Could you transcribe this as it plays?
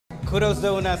Kudough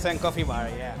Donuts and Coffee Bar,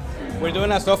 yeah. We're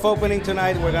doing a soft opening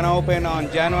tonight. We're gonna open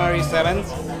on January 7th.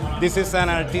 This is an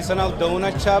artisanal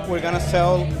donut shop. We're gonna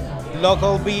sell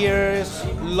local beers,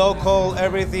 local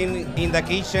everything in the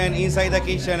kitchen, inside the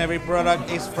kitchen. Every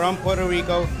product is from Puerto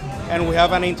Rico. And we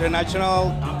have an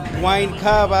international wine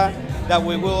cava that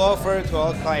we will offer to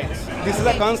all clients. This is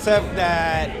a concept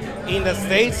that in the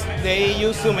States they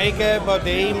used to make it, but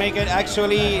they make it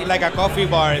actually like a coffee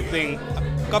bar thing,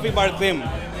 coffee bar theme.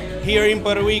 Here in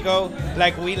Puerto Rico,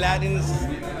 like we Latins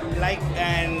like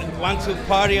and want to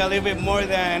party a little bit more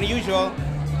than usual,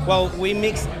 well, we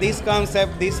mix this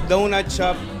concept, this donut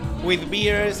shop, with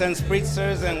beers and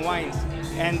spritzers and wines,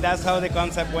 and that's how the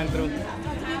concept went through.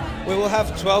 We will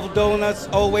have 12 donuts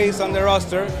always on the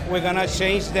roster. We're gonna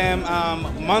change them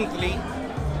monthly.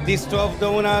 These 12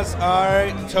 donuts are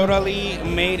totally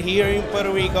made here in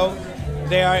Puerto Rico.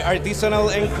 They are artisanal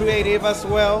and creative as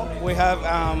well. We have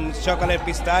chocolate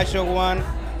pistachio one.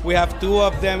 We have 2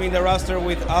 of them in the roster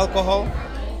with alcohol.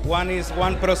 One is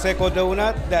one Prosecco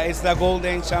donut, that is the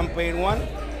golden champagne one.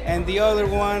 And the other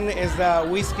one is the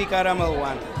whiskey caramel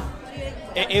one.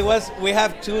 We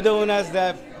have 2 donuts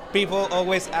that people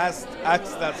always ask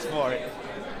us for.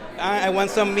 I want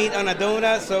some meat on a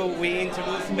donut, so we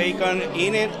introduced bacon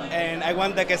in it. And I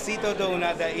want the quesito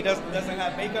donut that it doesn't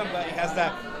have bacon, but it has the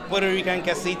Puerto Rican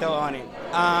quesito on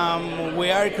it. We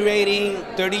are creating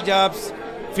 30 jobs,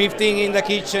 15 in the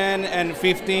kitchen and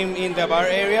 15 in the bar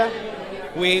area.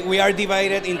 We are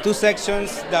divided in 2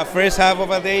 sections. The first half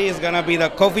of a day is gonna be the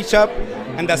coffee shop,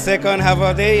 and the second half of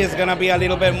a day is gonna be a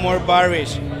little bit more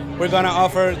barish. We're gonna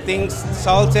offer things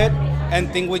salted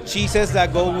and things with cheeses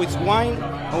that go with wine,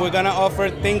 and we're gonna offer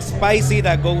things spicy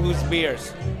that go with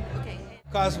beers.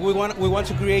 Because we want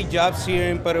to create jobs here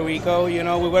in Puerto Rico. You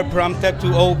know, we were prompted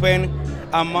to open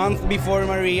a month before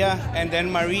Maria, and then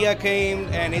Maria came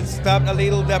and it stopped a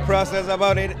little the process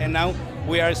about it, and now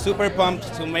we are super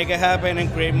pumped to make it happen and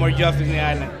create more jobs in the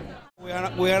island.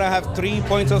 We're gonna have 3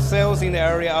 points of sales in the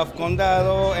area of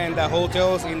Kudough and the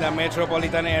hotels in the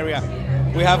metropolitan area.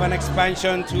 We have an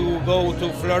expansion to go to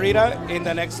Florida in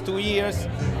the next 2 years.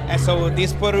 And so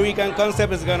this Puerto Rican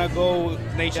concept is gonna go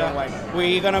nationwide.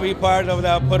 We're gonna be part of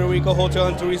the Puerto Rico Hotel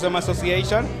and Tourism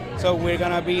Association. So we're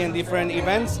gonna be in different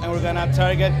events, and we're gonna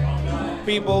target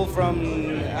people from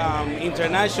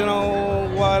international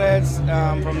wallets,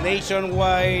 from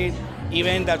nationwide,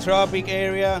 even the tropic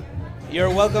area. You're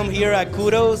welcome here at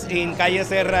Kudough in Calle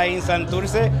Serra in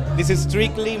Santurce. This is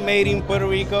strictly made in Puerto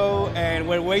Rico, and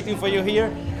we're waiting for you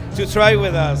here to try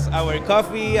with us our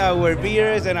coffee, our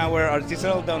beers, and our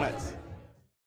artisanal donuts.